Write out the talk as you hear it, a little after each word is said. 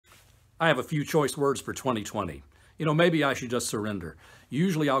I have a few choice words for 2020. Maybe I should just surrender.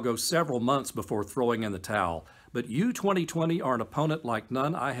 Usually I'll go several months before throwing in the towel, but you 2020 are an opponent like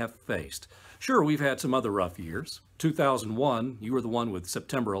none I have faced. Sure, we've had some other rough years. 2001, you were the one with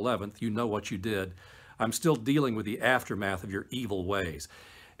September 11th. You know what you did. I'm still dealing with the aftermath of your evil ways.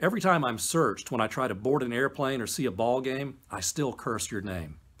 Every time I'm searched when I try to board an airplane or see a ball game, I still curse your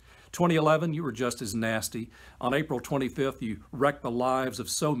name. 2011, you were just as nasty. On April 25th, you wrecked the lives of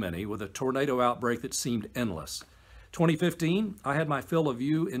so many with a tornado outbreak that seemed endless. 2015, I had my fill of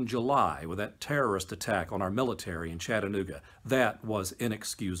you in July with that terrorist attack on our military in Chattanooga. That was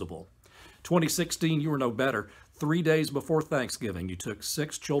inexcusable. 2016, you were no better. 3 days before Thanksgiving, you took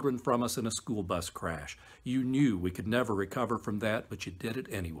 6 children from us in a school bus crash. You knew we could never recover from that, but you did it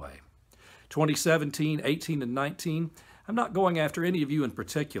anyway. 2017, 18, and 19, I'm not going after any of you in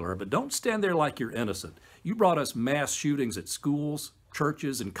particular, but don't stand there like you're innocent. You brought us mass shootings at schools,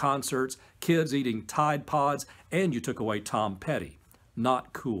 churches, and concerts, kids eating Tide Pods, and you took away Tom Petty.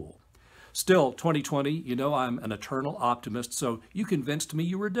 Not cool. Still, 2020, you know I'm an eternal optimist, so you convinced me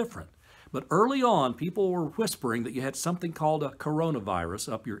you were different. But early on, people were whispering that you had something called a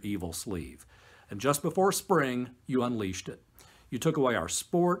coronavirus up your evil sleeve. And just before spring, you unleashed it. You took away our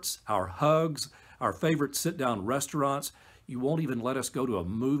sports, our hugs, our favorite sit-down restaurants. You won't even let us go to a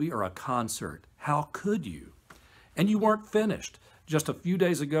movie or a concert. How could you? And you weren't finished. Just a few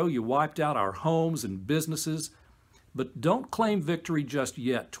days ago, you wiped out our homes and businesses. But don't claim victory just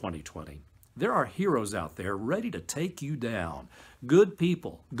yet, 2020. There are heroes out there ready to take you down. Good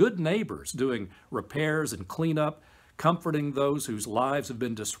people, good neighbors doing repairs and cleanup, comforting those whose lives have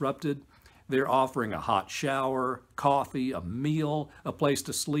been disrupted. They're offering a hot shower, coffee, a meal, a place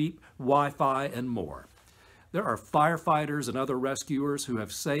to sleep, Wi-Fi, and more. There are firefighters and other rescuers who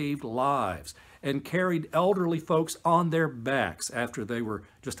have saved lives and carried elderly folks on their backs after they were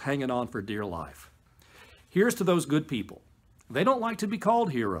just hanging on for dear life. Here's to those good people. They don't like to be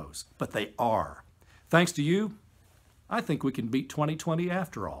called heroes, but they are. Thanks to you, I think we can beat 2020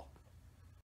 after all.